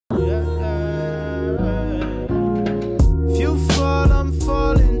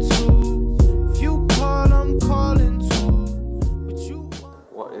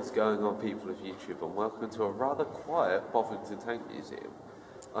going on, people of YouTube, and welcome to a rather quiet Bovington Tank Museum.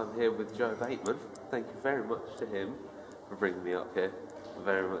 I'm here with Joe Bateman. Thank you very much to him for bringing me up here.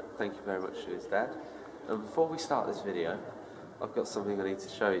 Thank you very much to his dad. And before we start this video, I've got something I need to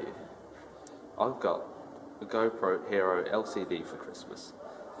show you. I've got a GoPro Hero LCD for Christmas.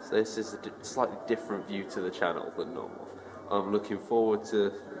 So this is a slightly different view to the channel than normal. I'm looking forward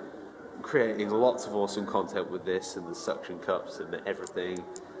to creating lots of awesome content with this and the suction cups and everything,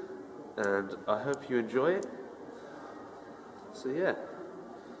 and I hope you enjoy it. So yeah,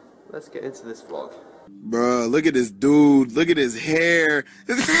 let's get into this vlog. Bruh, look at this dude, look at his hair.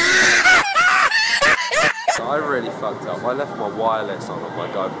 So I really fucked up. I left my wireless on my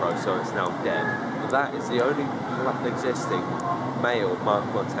GoPro, so it's now dead. But that is the only existing male Mark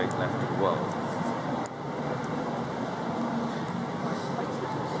I tank left in the world.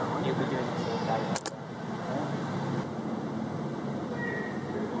 You'll be doing this all day.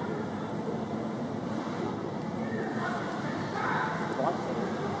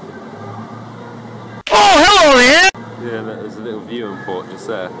 Oh, hello there! Yeah, there's a little viewing port just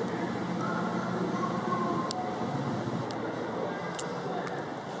there.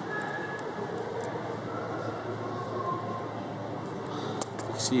 You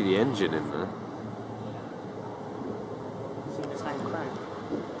can see the engine in there. See the same crowd.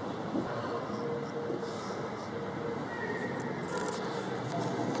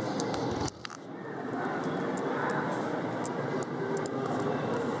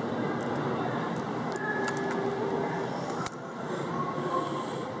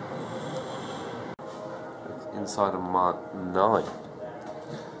 Inside a Mark 9.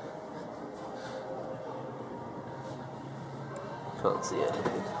 Can't see it.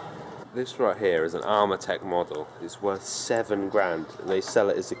 This right here is an Armortech model. It's worth $7 grand. They sell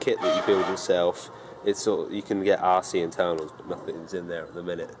it as a kit that you build yourself. It's sort of, you can get RC internals, but nothing's in there at the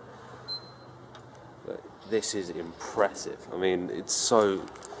minute. But this is impressive. I mean, it's so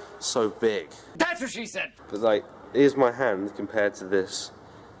big. That's what she said! But like, here's my hand compared to this.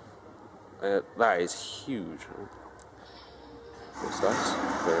 That is huge. Looks nice,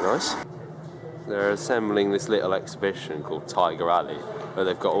 very nice. They're assembling this little exhibition called Tiger Alley, where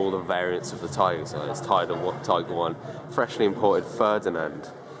they've got all the variants of the Tiger. So it's Tiger 1, freshly imported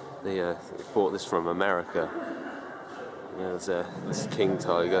Ferdinand. They bought this from America. There's this King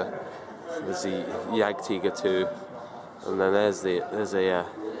Tiger. There's the Jagdtiger 2, and then there's a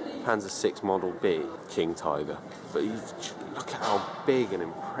Panzer 6 Model B King Tiger. But look at how big and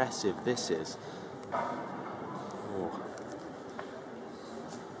impressive this is. Oh.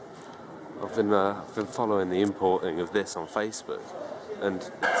 I've been following the importing of this on Facebook,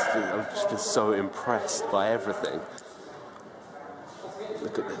 and I've just been so impressed by everything.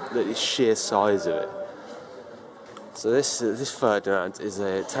 Look at the sheer size of it. So this Ferdinand is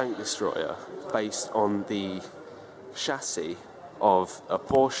a tank destroyer based on the chassis of a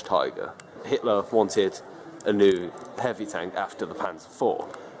Porsche Tiger. Hitler wanted a new heavy tank after the Panzer IV,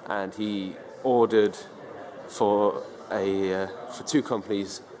 and he ordered for two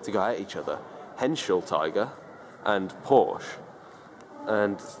companies to go at each other, Henschel Tiger and Porsche,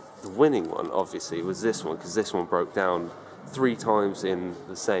 and the winning one obviously was this one, because this one broke down 3 times in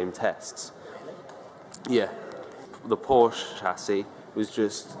the same tests. Yeah, the Porsche chassis was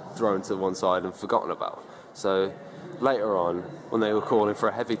just thrown to one side and forgotten about. So later on, when they were calling for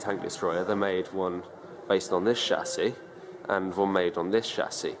a heavy tank destroyer, they made one based on this chassis and one made on this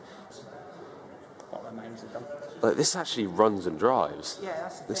chassis. What the names have done. Like, this actually runs and drives. Yeah,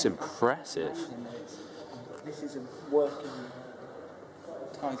 that's the It's thing. impressive. This is a working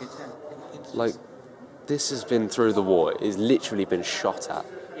Tiger tank. Like, this has been through the war. It's literally been shot at.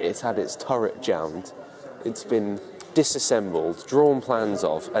 It's had its turret jammed. It's been disassembled, drawn plans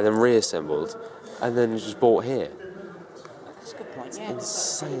of, and then reassembled, and then just bought here. That's a good point. It's Yeah,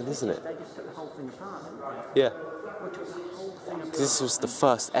 insane, isn't it? they just took the whole thing apart, didn't Yeah. they? They took the whole thing apart. This was the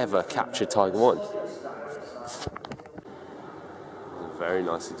first ever captured Tiger 1. A very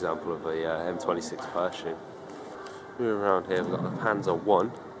nice example of a M26 Pershing. Moving around here, we've got the Panzer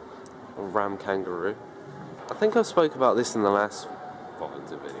 1, a Ram Kangaroo. I think I spoke about this in the last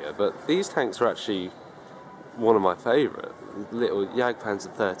Bovington video, but these tanks are actually one of my favourite, little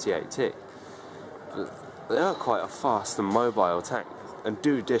Jagdpanzer 38T. But they are quite a fast and mobile tank, and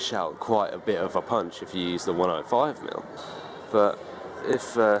do dish out quite a bit of a punch if you use the 105mm. But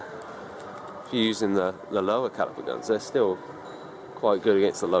if you're using the lower caliber guns, they're still quite good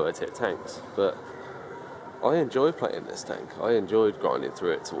against the lower tier tanks. But I enjoy playing this tank. I enjoyed grinding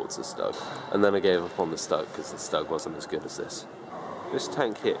through it towards the Stug, and then I gave up on the Stug because the Stug wasn't as good as this. This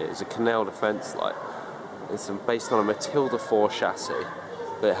tank here is a Canal Defence light. It's based on a Matilda 4 chassis,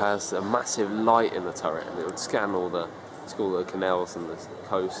 but it has a massive light in the turret, and it would scan all the canals and the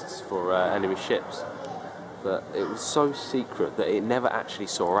coasts for enemy ships. But it was so secret that it never actually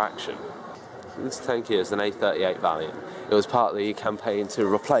saw action. This tank here is an A38 Valiant. It was part of the campaign to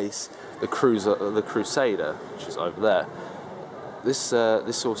replace the Crusader, which is over there. This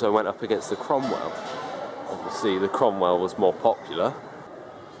also went up against the Cromwell. Obviously, the Cromwell was more popular.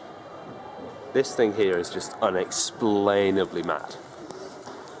 This thing here is just unexplainably mad.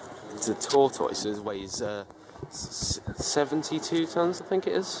 It's a tortoise. It weighs 72 tons, I think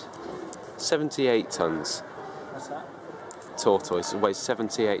it is. 78 tons. What's that? Tortoise. It weighs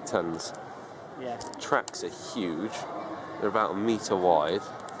 78 tons. Yeah. Tracks are huge. They're about a metre wide.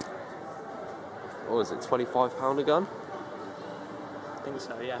 What was it, £25 a gun? I think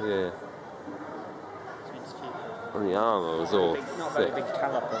so, yeah. Yeah. It's cheap. And the armour was all Not thick. very big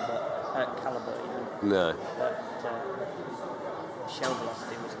calibre even. No. But shell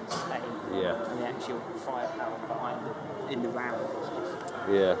velocity was insane. Yeah. And the actual firepower behind in the round was just...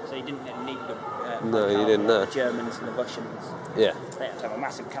 Yeah. So you didn't need the... No, you didn't know. The Germans and the Russians. Yeah. They had to have a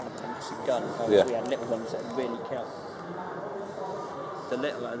massive calibre, a massive gun. Yeah. We had little ones that really killed. The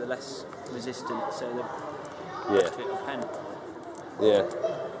littler, the less resistant, so the little pen. Yeah.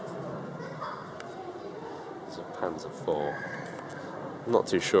 It's a Panzer IV. I'm not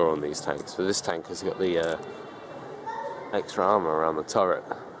too sure on these tanks, but this tank has got the extra armour around the turret.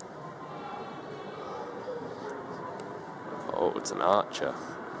 Oh, it's an Archer.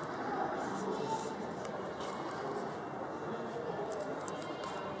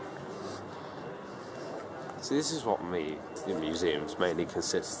 See, this is what the museums mainly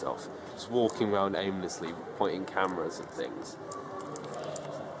consist of. Just walking around aimlessly, pointing cameras at things.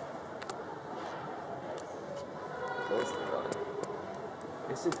 There's the guy.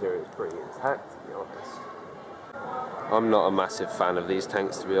 This interior is pretty intact, to be honest. I'm not a massive fan of these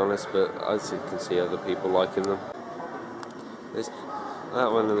tanks, to be honest, but I can see other people liking them. That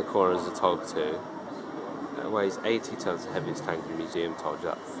one in the corner is a TOG 2. It weighs 80 tons, the heaviest tank in the museum, told you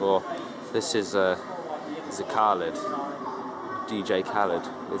that before. This is a Khaled, DJ Khaled.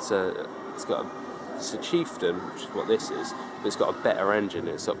 It's a Chieftain, which is what this is, but it's got a better engine,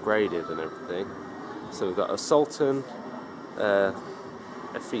 it's upgraded and everything. So we've got a Sultan,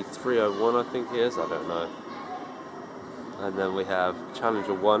 FE301 I think it is, I don't know. And then we have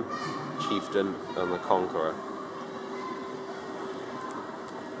Challenger 1, Chieftain and the Conqueror.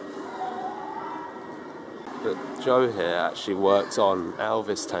 But Joe here actually works on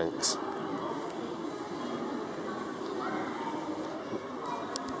Elvis tanks.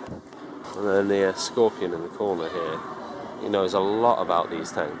 And then the Scorpion in the corner here, he knows a lot about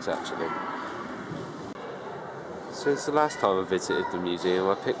these tanks actually. Since the last time I visited the museum,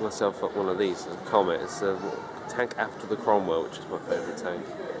 I picked myself up one of these, a Comet. It's a tank after the Cromwell, which is my favourite tank.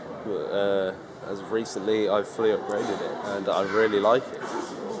 But, as of recently, I've fully upgraded it, and I really like it.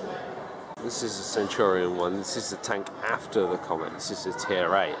 This is a Centurion 1, this is the tank after the Comet, this is a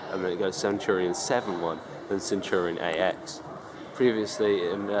Tier 8, and then it goes Centurion 7-1, then Centurion AX. Previously,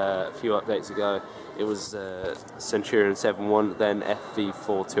 in a few updates ago, it was Centurion 7-1, then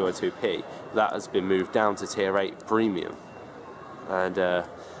FV4202P. That has been moved down to Tier 8 Premium. And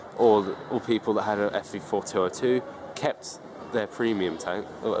all people that had an FV4202 kept their premium tank,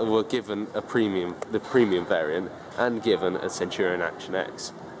 were given the premium variant, and given a Centurion Action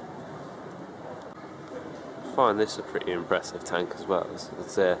X. I find this a pretty impressive tank as well.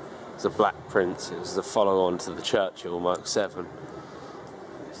 It's a Black Prince. It was the follow-on to the Churchill Mark 7.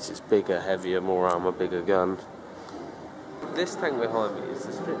 It's just bigger, heavier, more armour, bigger gun. This tank behind me is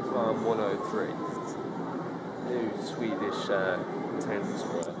the Stridsvagn 103. New Swedish tank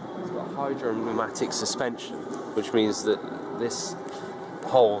destroyer. It's got hydropneumatic suspension, which means that the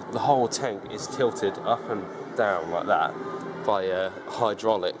whole tank is tilted up and down like that by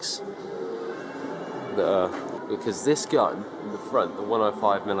hydraulics. Because this gun in the front, the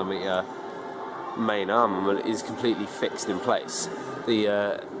 105mm main armament, is completely fixed in place.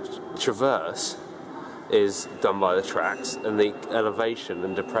 The traverse is done by the tracks, and the elevation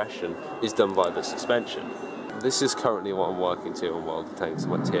and depression is done by the suspension. This is currently what I'm working to on World of Tanks.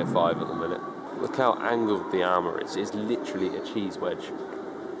 I'm at Tier 5 at the minute. Look how angled the armour is. It's literally a cheese wedge.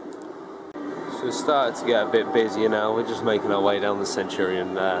 So we've started to get a bit busier now. We're just making our way down the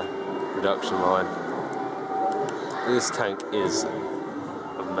Centurion production line. This tank is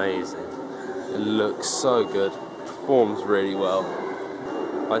amazing. It looks so good, performs really well.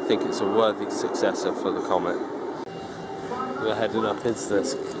 I think it's a worthy successor for the Comet. We're heading up into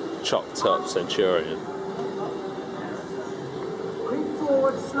this chopped up Centurion. Creep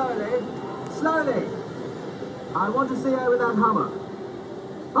forward slowly, slowly. I want to see over that Hummer.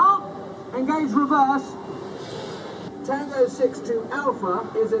 Engage reverse. Tango 62 Alpha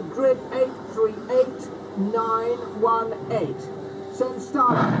is at grid 838918. Send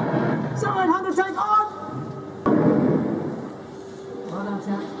starter. 700 tank on! Well done,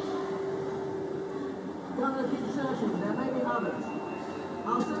 chap. Gunner, keep searching. There may be others.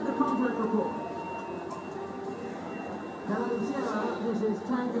 I'll send the contact report. Hello, Zero. This is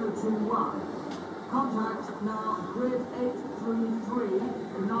Tango 21. Contact now grid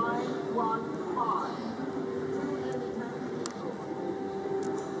 833915.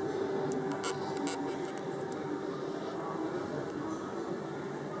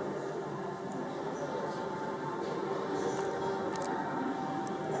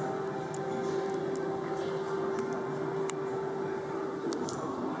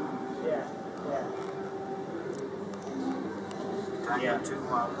 Tango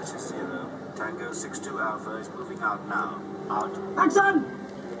 2-1, this is 0. Tango 62 Alpha is moving out now. Out. Action!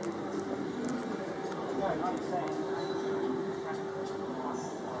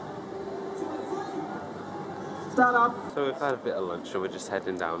 Stand up. So we've had a bit of lunch and we're just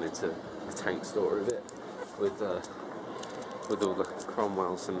heading down into the tank store a bit with all the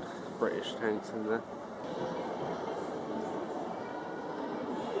Cromwells and British tanks in there.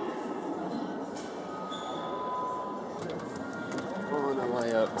 On our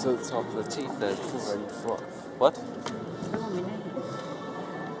way up to the top of the T-34. What?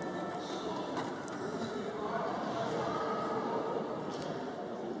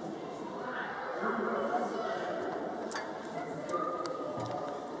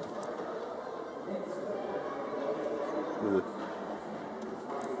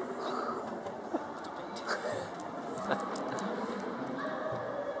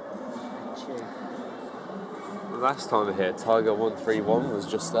 Last time here, Tiger 131 was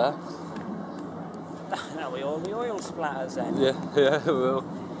just there. That'll be all the oil splatters then. Yeah, it will.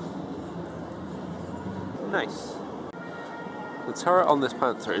 Nice. The turret on this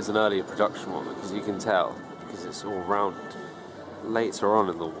Panther is an earlier production one because you can tell, because it's all round. Later on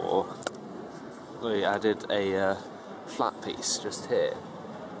in the war, we added a flat piece just here,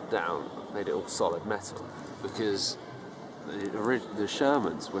 down, made it all solid metal, because the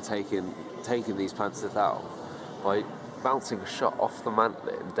Shermans were taking these Panthers out by bouncing a shot off the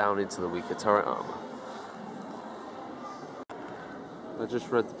mantlet and down into the weaker turret armour. I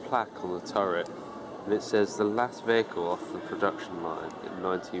just read the plaque on the turret and it says the last vehicle off the production line in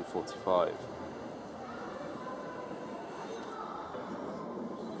 1945.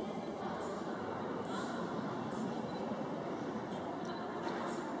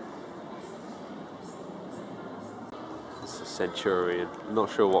 It's a Centurion,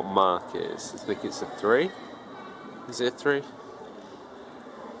 not sure what mark it is, I think it's a 3? Is it a 3? I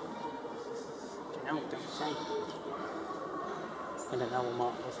don't know what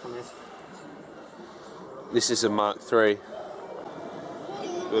mark this one is. This is a Mark 3.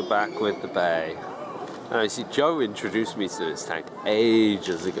 We're back with the Bay. Now, you see, Joe introduced me to this tank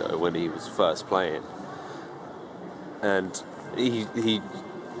ages ago when he was first playing. And it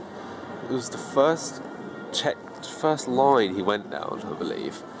was the first line he went down, I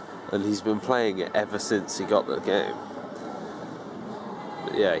believe. And he's been playing it ever since he got the game.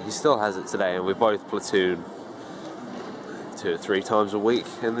 But yeah, he still has it today, and we both platoon 2 or 3 times a week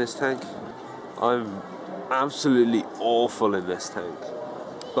in this tank. I'm absolutely awful in this tank,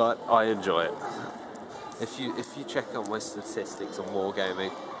 but I enjoy it. If you check out my statistics on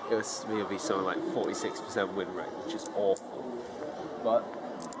wargaming, it'll be something like 46% win rate, which is awful. But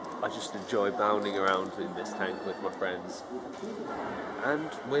I just enjoy bounding around in this tank with my friends.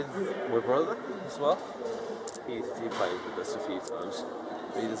 And with my brother as well. He played with us a few times,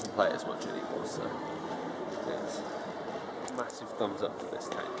 but he doesn't play as much anymore, so yes. Massive thumbs up for this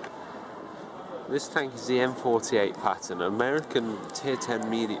tank. This tank is the M48 pattern, American tier 10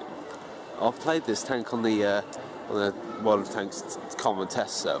 medium. I've played this tank on the World of Tanks common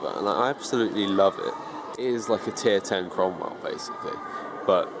test server, and I absolutely love it. It is like a tier 10 Cromwell basically,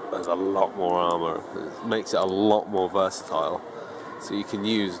 but there's a lot more armour. It makes it a lot more versatile. So you can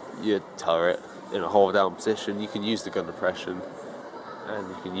use your turret in a hold down position, you can use the gun depression, and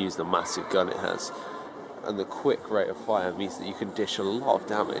you can use the massive gun it has. And the quick rate of fire means that you can dish a lot of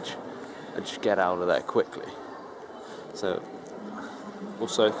damage and just get out of there quickly. So,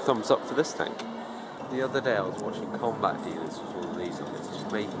 also thumbs up for this tank. The other day I was watching combat dealers with one of these on it. It just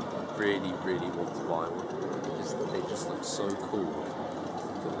made me really, really want to buy one because they just look so cool.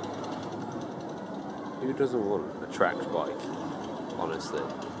 Who doesn't want a tracked bike? Honestly.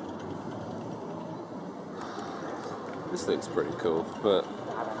 This looks pretty cool, but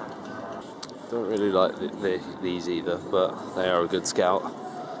don't really like these either, but they are a good scout.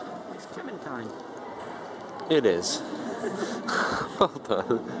 It's coming time. It is. Well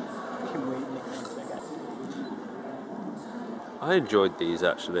done. I enjoyed these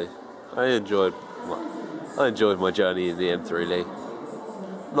actually. I enjoyed my journey in the M3 Lee.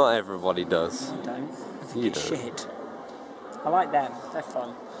 Not everybody does. You don't. I think You it's don't. shit. I like them. They're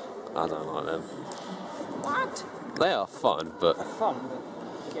fun. I don't like them. What? They are fun, but They're fun,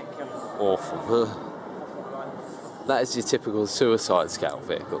 but you get killed. awful. That is your typical Suicide Scout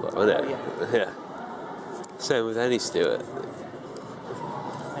vehicle, though, isn't it? Oh, Yeah. Same with any Stuart.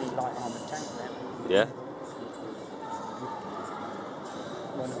 Any light armoured tank then. Yeah.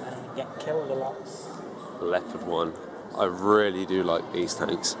 And get killed a lot. Leopard 1. I really do like these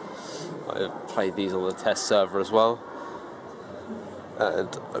tanks. I've played these on the test server as well, and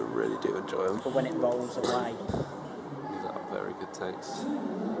I really do enjoy them. But when it rolls away. These are very good tanks.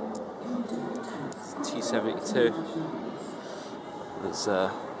 T-72. There's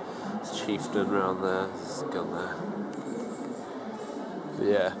Chieftain around there. There's a gun there. But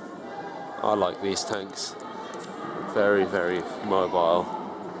yeah, I like these tanks. Very, very mobile.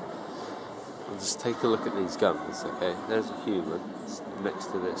 And just take a look at these guns, okay? There's a human next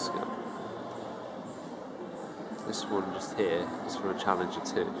to this gun. This one just here is from a Challenger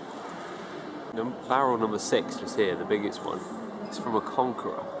 2. Barrel number 6 just here, the biggest one, is from a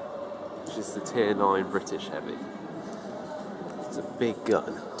Conqueror, which is the Tier 9 British Heavy. It's a big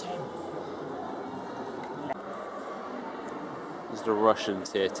gun. This is the Russian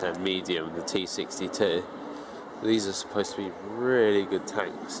Tier 10 medium, the T-62. These are supposed to be really good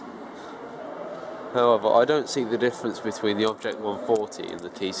tanks. However, I don't see the difference between the Object 140 and the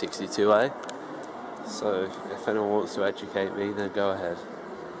T-62A. So, if anyone wants to educate me, then go ahead.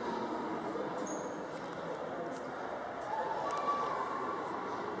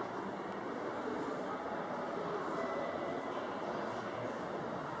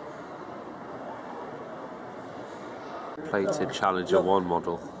 Plated Challenger 1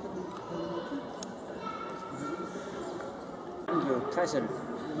 model. Present.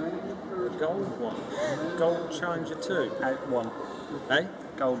 Gold one. Gold Challenger 2. Out 1. Eh?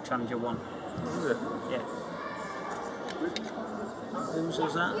 Gold Challenger 1. Is it? Yeah. Whose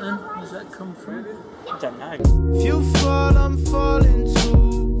was that then? Where's that come from? I don't know. If you fall, I'm falling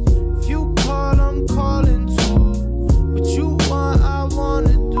too. If you call, I'm calling too. What you want, I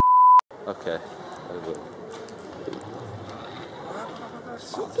wanna do. Okay.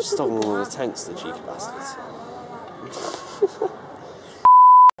 I've stolen all the tanks, the cheeky bastards.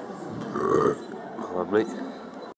 Come on, mate.